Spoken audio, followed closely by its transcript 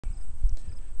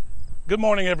Good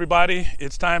morning, everybody.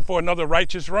 It's time for another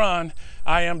Righteous Run.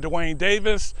 I am Dwayne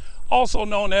Davis, also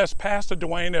known as Pastor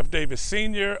Dwayne F. Davis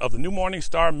Sr. of the New Morning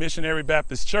Star Missionary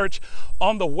Baptist Church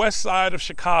on the west side of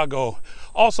Chicago,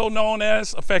 also known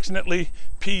as affectionately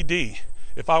PD.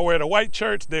 If I were at a white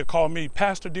church, they'd call me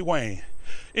Pastor Dwayne.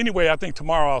 Anyway, I think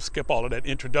tomorrow I'll skip all of that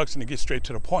introduction and get straight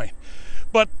to the point.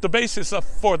 But the basis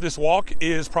for this walk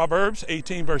is Proverbs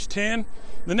 18, verse 10.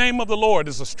 The name of the Lord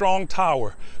is a strong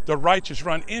tower. The righteous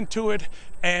run into it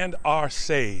and are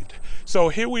saved. So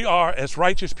here we are as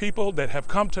righteous people that have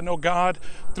come to know God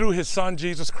through his son,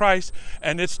 Jesus Christ.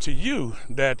 And it's to you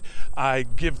that I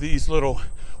give these little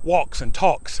walks and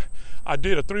talks. I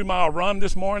did a 3-mile run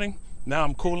this morning. Now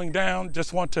I'm cooling down.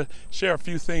 Just want to share a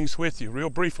few things with you real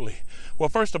briefly. Well,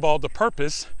 first of all, the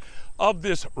purpose of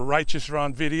this Righteous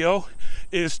Run video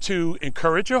is to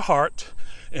encourage your heart,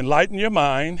 enlighten your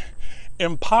mind,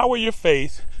 empower your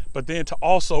faith, but then to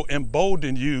also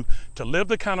embolden you to live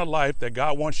the kind of life that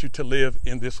God wants you to live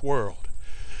in this world.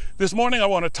 This morning, I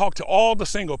want to talk to all the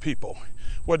single people,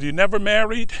 whether you're never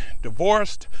married,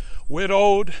 divorced,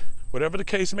 widowed, whatever the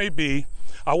case may be.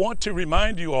 I want to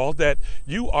remind you all that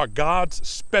you are God's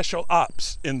special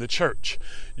ops in the church.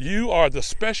 You are the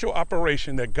special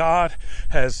operation that God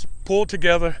has pulled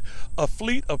together, a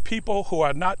fleet of people who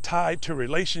are not tied to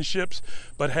relationships,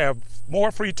 but have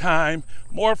more free time,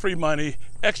 more free money,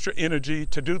 extra energy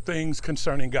to do things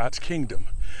concerning God's kingdom.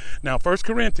 Now, 1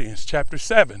 Corinthians chapter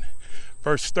 7,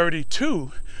 verse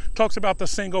 32 talks about the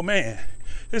single man.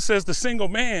 It says the single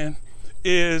man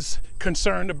is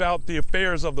concerned about the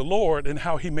affairs of the Lord and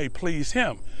how he may please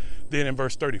him. Then in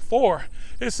verse 34,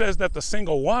 it says that the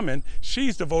single woman,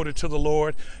 she's devoted to the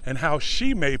Lord and how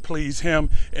she may please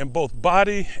him in both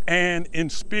body and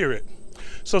in spirit.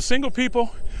 So single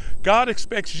people, God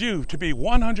expects you to be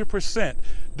 100%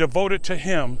 devoted to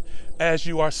him as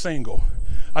you are single.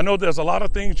 I know there's a lot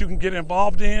of things you can get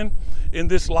involved in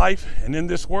this life and in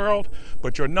this world,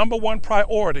 but your number one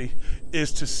priority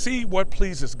is to see what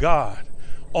pleases God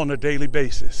on a daily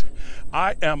basis.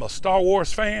 I am a Star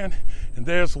Wars fan, and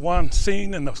there's one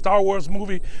scene in the Star Wars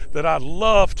movie that I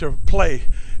love to play,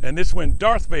 and it's when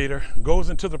Darth Vader goes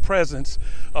into the presence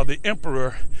of the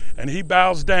Emperor and he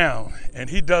bows down and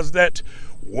he does that,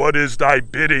 "What is thy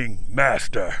bidding,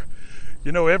 master?"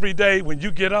 You know, every day when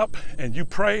you get up and you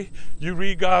pray, you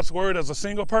read God's word as a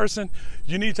single person,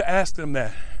 you need to ask them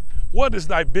that. What is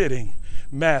thy bidding,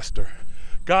 master?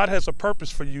 God has a purpose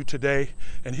for you today,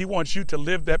 and he wants you to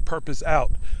live that purpose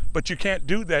out. But you can't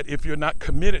do that if you're not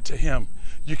committed to him.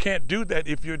 You can't do that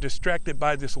if you're distracted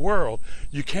by this world.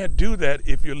 You can't do that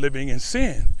if you're living in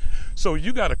sin. So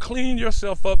you got to clean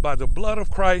yourself up by the blood of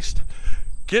Christ,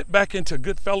 get back into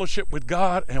good fellowship with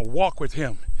God, and walk with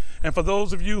him. And for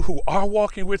those of you who are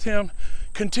walking with him,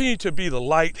 continue to be the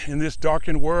light in this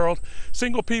darkened world.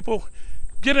 Single people,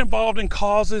 get involved in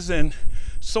causes and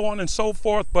so on and so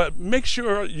forth, but make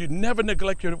sure you never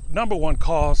neglect your number one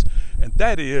cause, and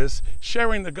that is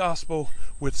sharing the gospel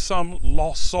with some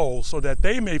lost soul so that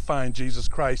they may find Jesus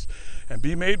Christ and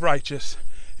be made righteous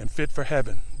and fit for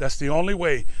heaven. That's the only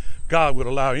way God would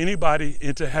allow anybody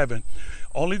into heaven.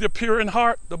 Only the pure in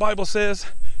heart, the Bible says,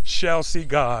 shall see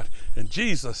God, and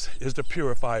Jesus is the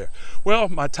purifier. Well,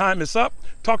 my time is up.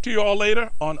 Talk to you all later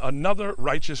on another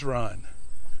Righteous Run.